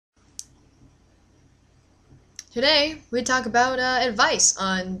Today, we talk about advice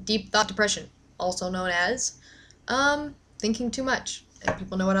on deep thought depression, also known as thinking too much. And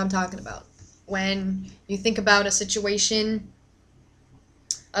people know what I'm talking about. When you think about a situation,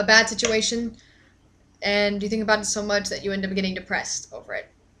 a bad situation, and you think about it so much that you end up getting depressed over it.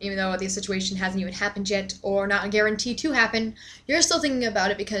 Even though the situation hasn't even happened yet, or not guaranteed to happen, you're still thinking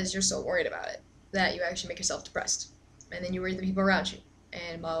about it because you're so worried about it that you actually make yourself depressed. And then you worry the people around you,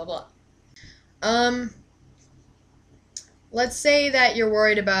 and blah, blah, blah. Let's say that you're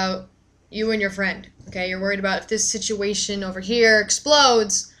worried about you and your friend, okay? You're worried about if this situation over here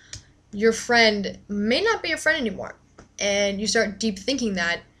explodes, your friend may not be your friend anymore. And you start deep thinking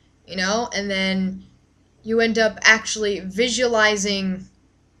that, and then you end up actually visualizing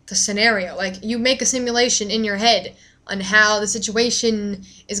the scenario. Like, you make a simulation in your head on how the situation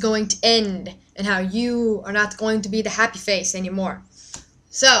is going to end and how you are not going to be the happy face anymore.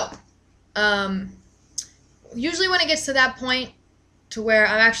 So, usually when it gets to that point to where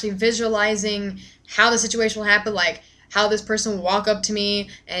I'm actually visualizing how the situation will happen, like how this person will walk up to me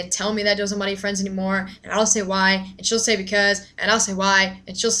and tell me that doesn't want any friends anymore, and I'll say why, and she'll say because, and I'll say why,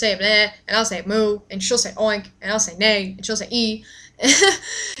 and she'll say bleh, and I'll say moo, and she'll say oink, and I'll say nay, and she'll say e,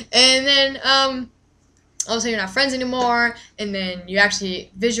 and then I'll say you're not friends anymore, and then you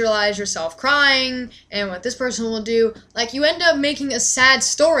actually visualize yourself crying, and what this person will do. Like, you end up making a sad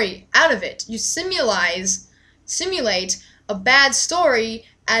story out of it. You simulate a bad story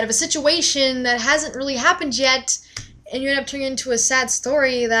out of a situation that hasn't really happened yet, and you end up turning into a sad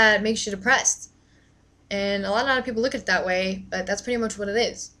story that makes you depressed. And a lot of people look at it that way, but that's pretty much what it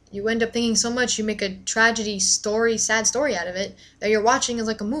is. You end up thinking so much, you make a tragedy story, sad story out of it, that you're watching as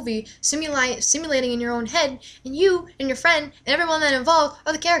like a movie, simulating in your own head, and you and your friend and everyone that involved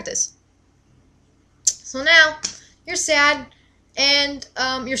are the characters. So now, you're sad, and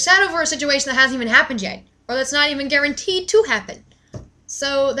you're sad over a situation that hasn't even happened yet, or that's not even guaranteed to happen.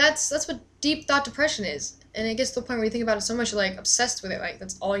 So that's what deep thought depression is. And it gets to the point where you think about it so much, you're like obsessed with it. Like,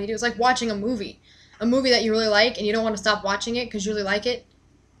 that's all you do. It's like watching a movie that you really like, and you don't want to stop watching it because you really like it.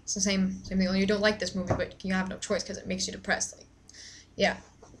 It's the same thing. You don't like this movie, but you have no choice because it makes you depressed. Like, yeah.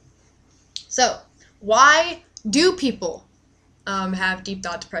 So, why do people have deep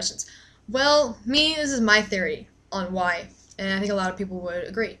thought depressions? Well, this is my theory on why, and I think a lot of people would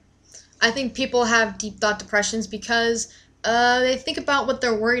agree. I think people have deep thought depressions because they think about what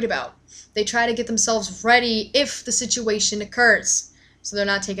they're worried about. They try to get themselves ready if the situation occurs, so they're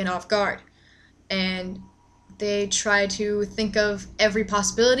not taken off guard. And they try to think of every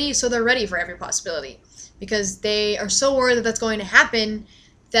possibility, so they're ready for every possibility. Because they are so worried that that's going to happen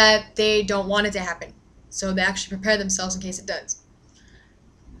that they don't want it to happen. So they actually prepare themselves in case it does.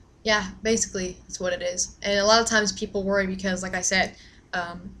 Yeah, basically, that's what it is. And a lot of times people worry because, like I said,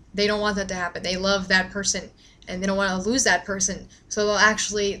 they don't want that to happen. They love that person, and they don't want to lose that person. So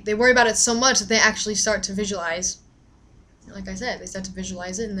they worry about it so much that they actually start to visualize. Like I said, they start to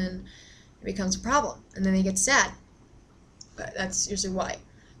visualize it, and then it becomes a problem. And then they get sad. But that's usually why.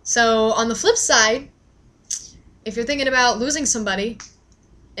 So on the flip side, if you're thinking about losing somebody,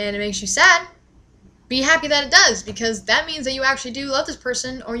 and it makes you sad, be happy that it does, because that means that you actually do love this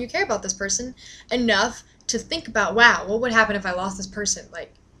person, or you care about this person enough to think about, wow, what would happen if I lost this person?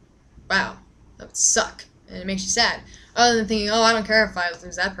 Like, wow, that would suck. And it makes you sad. Other than thinking, oh, I don't care if I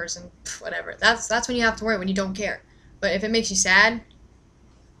lose that person, whatever. That's when you have to worry, when you don't care. But if it makes you sad,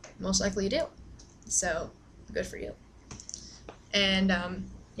 most likely you do. So, good for you. And,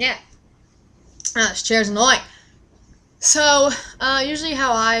 yeah. This chair's annoying. So, usually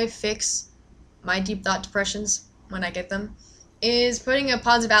how I fix my deep thought depressions when I get them is putting a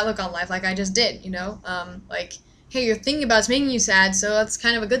positive outlook on life, like I just did, like, hey, you're thinking about it's making you sad, so that's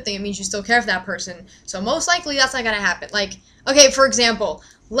kind of a good thing. It means you still care for that person. So most likely that's not going to happen. Like, okay, for example,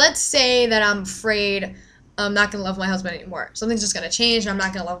 let's say that I'm afraid I'm not going to love my husband anymore. Something's just going to change and I'm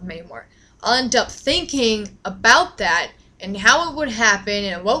not going to love him anymore. I'll end up thinking about that and how it would happen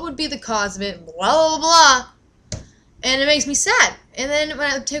and what would be the cause of it, blah, blah, blah. And it makes me sad. And then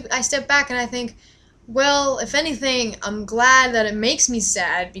when I step back and I think, well, if anything, I'm glad that it makes me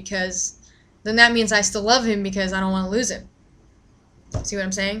sad, because then that means I still love him because I don't want to lose him. See what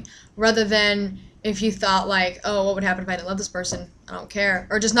I'm saying? Rather than if you thought like, oh, what would happen if I didn't love this person? I don't care.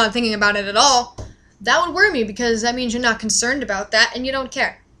 Or just not thinking about it at all. That would worry me, because that means you're not concerned about that and you don't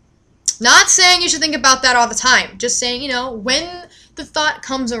care. Not saying you should think about that all the time. Just saying, when the thought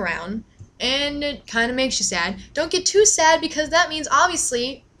comes around and it kind of makes you sad, don't get too sad, because that means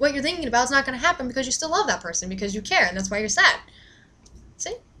obviously what you're thinking about is not going to happen, because you still love that person, because you care, and that's why you're sad.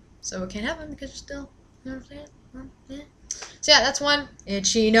 See? So it can't happen because you're still, you know what I'm saying? Yeah. So yeah, that's one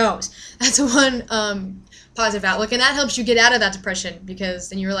itchy nose. That's one positive outlook, and that helps you get out of that depression because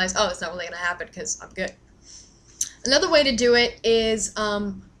then you realize, oh, it's not really going to happen because I'm good. Another way to do it is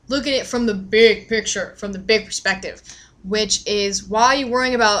look at it from the big picture, from the big perspective, which is why are you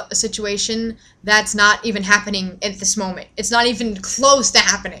worrying about a situation that's not even happening at this moment? It's not even close to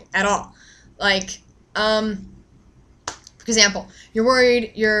happening at all. Like, for example, you're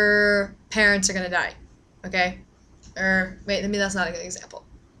worried your parents are going to die, okay? Or, wait, maybe that's not a good example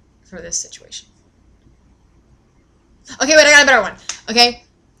for this situation. Okay, wait, I got a better one. Okay,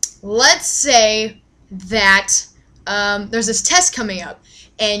 let's say that there's this test coming up,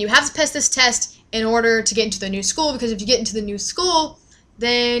 and you have to pass this test in order to get into the new school, because if you get into the new school,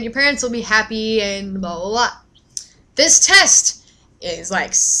 then your parents will be happy and blah, blah, blah. This test is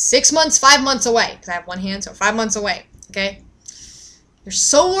like 6 months, 5 months away, because I have one hand, so 5 months away, okay? You're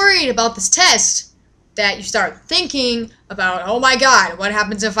so worried about this test that you start thinking about, oh my god, what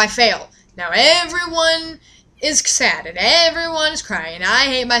happens if I fail? Now everyone is sad and everyone is crying and I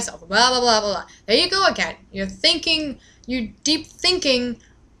hate myself, blah, blah, blah, blah, blah. There you go again. You're deep thinking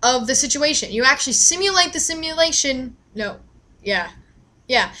of the situation. You actually simulate the simulation. No. Yeah.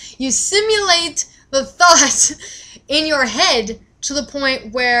 You simulate the thoughts in your head to the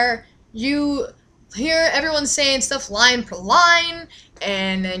point where you hear everyone saying stuff line per line,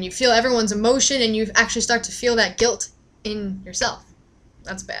 and then you feel everyone's emotion, and you actually start to feel that guilt in yourself.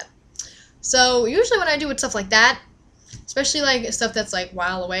 That's bad. So usually when I do with stuff like that, especially like stuff that's like a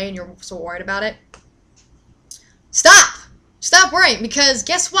while away and you're so worried about it, stop worrying, because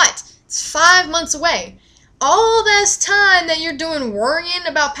guess what? It's 5 months away. All this time that you're doing worrying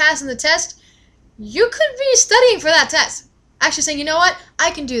about passing the test, you could be studying for that test. Actually saying, you know what?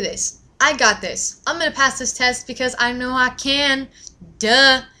 I can do this. I got this. I'm going to pass this test because I know I can.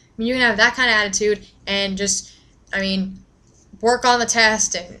 Duh. I mean, you can have that kind of attitude and just, work on the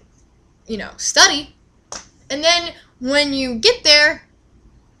test and, study. And then when you get there,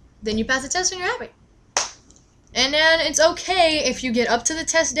 then you pass the test and you're happy. And then it's okay if you get up to the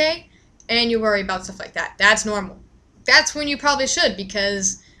test day and you worry about stuff like that. That's normal. That's when you probably should,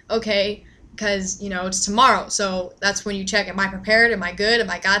 because it's tomorrow. So that's when you check, am I prepared? Am I good? Am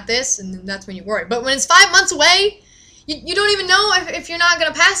I got this? And then that's when you worry. But when it's 5 months away, you don't even know if you're not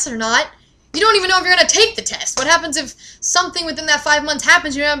going to pass it or not. You don't even know if you're going to take the test. What happens if something within that 5 months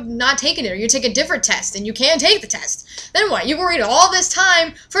happens, you're not taking it, or you take a different test and you can't take the test? Then what? You worried all this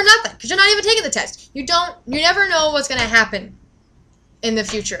time for nothing because you're not even taking the test. You never know what's going to happen in the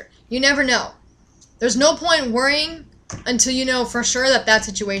future. You never know. There's no point in worrying until you know for sure that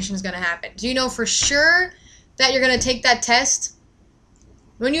situation is going to happen. Do you know for sure that you're going to take that test?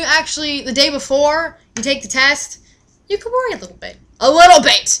 When you actually, the day before you take the test, you can worry a little bit. A little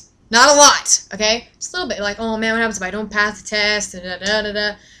bit! Not a lot, okay? Just a little bit. Like, oh man, what happens if I don't pass the test?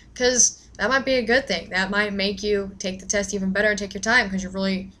 Because that might be a good thing. That might make you take the test even better and take your time because you're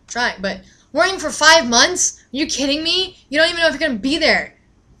really trying. But worrying for 5 months? Are you kidding me? You don't even know if you're going to be there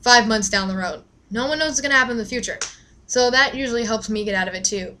 5 months down the road. No one knows what's going to happen in the future. So that usually helps me get out of it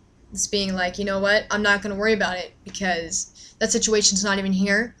too. It's being like, you know what? I'm not going to worry about it because that situation's not even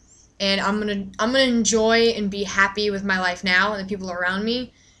here. And I'm gonna enjoy and be happy with my life now and the people around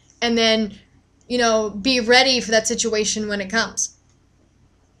me. And then, be ready for that situation when it comes.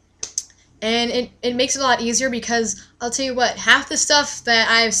 And it makes it a lot easier because I'll tell you what, half the stuff that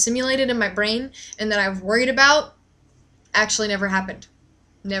I've simulated in my brain and that I've worried about actually never happened.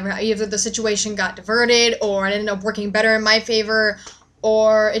 Either the situation got diverted, or it ended up working better in my favor,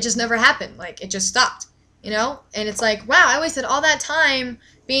 or it just never happened. Like, it just stopped, And it's like, wow, I wasted all that time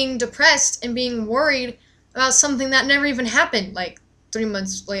being depressed and being worried about something that never even happened, like 3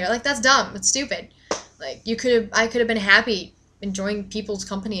 months later. Like, that's dumb. It's stupid. Like, I could have been happy enjoying people's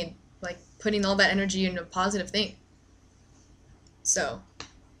company and, like, putting all that energy into a positive thing. So,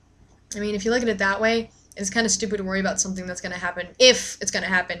 if you look at it that way, it's kind of stupid to worry about something that's going to happen, if it's going to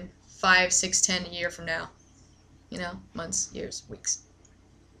happen 5, 6, 10, a year from now. Months, years, weeks.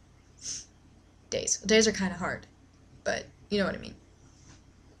 Days. Days are kind of hard, but you know what I mean.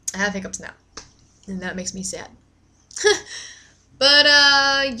 I have hiccups now, and that makes me sad. But,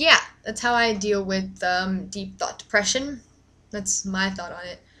 yeah, that's how I deal with deep thought depression. That's my thought on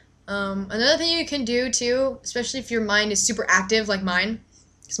it. Another thing you can do, too, especially if your mind is super active, like mine,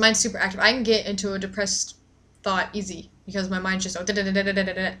 because mine's super active, I can get into a depressed thought easy, because my mind's just,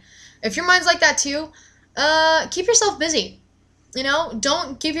 If your mind's like that, too, keep yourself busy.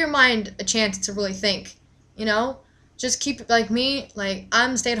 Don't give your mind a chance to really think, Just keep, like me, like,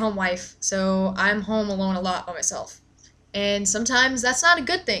 I'm a stay-at-home wife, so I'm home alone a lot by myself. And sometimes that's not a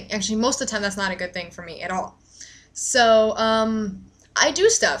good thing. Actually, most of the time that's not a good thing for me at all. So, I do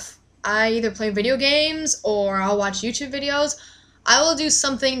stuff. I either play video games or I'll watch YouTube videos. I will do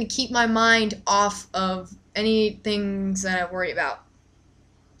something to keep my mind off of any things that I worry about.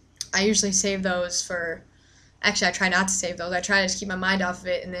 I usually save those for... Actually, I try not to save those. I try to just keep my mind off of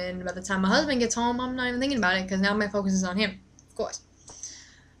it, and then by the time my husband gets home, I'm not even thinking about it, because now my focus is on him, of course.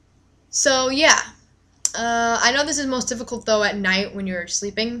 So, yeah. I know this is most difficult, though, at night when you're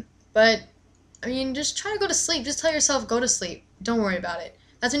sleeping, but, I mean, just try to go to sleep. Just tell yourself, go to sleep. Don't worry about it.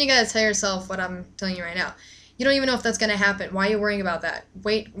 That's when you gotta tell yourself what I'm telling you right now. You don't even know if that's gonna happen. Why are you worrying about that?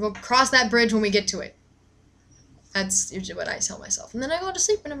 Wait, we'll cross that bridge when we get to it. That's usually what I tell myself. And then I go to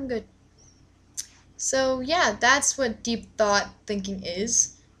sleep and I'm good. So, yeah, that's what deep thought thinking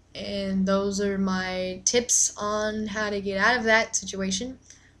is. And those are my tips on how to get out of that situation,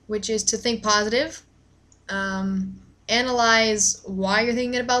 which is to think positive, analyze why you're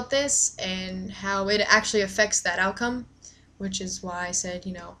thinking about this and how it actually affects that outcome, which is why I said,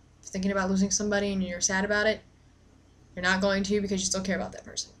 if you're thinking about losing somebody and you're sad about it, you're not going to because you still care about that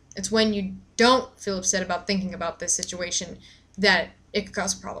person. It's when you don't feel upset about thinking about this situation that it could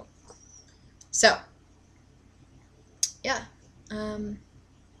cause a problem. So, yeah.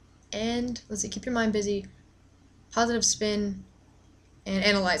 And let's see, keep your mind busy, positive spin, and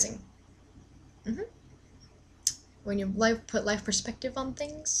analyzing. When you put life perspective on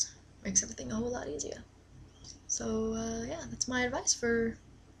things, makes everything a whole lot easier. So, yeah, that's my advice for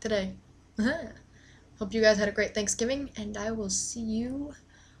today. Hope you guys had a great Thanksgiving, and I will see you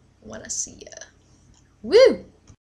when I see ya. Woo!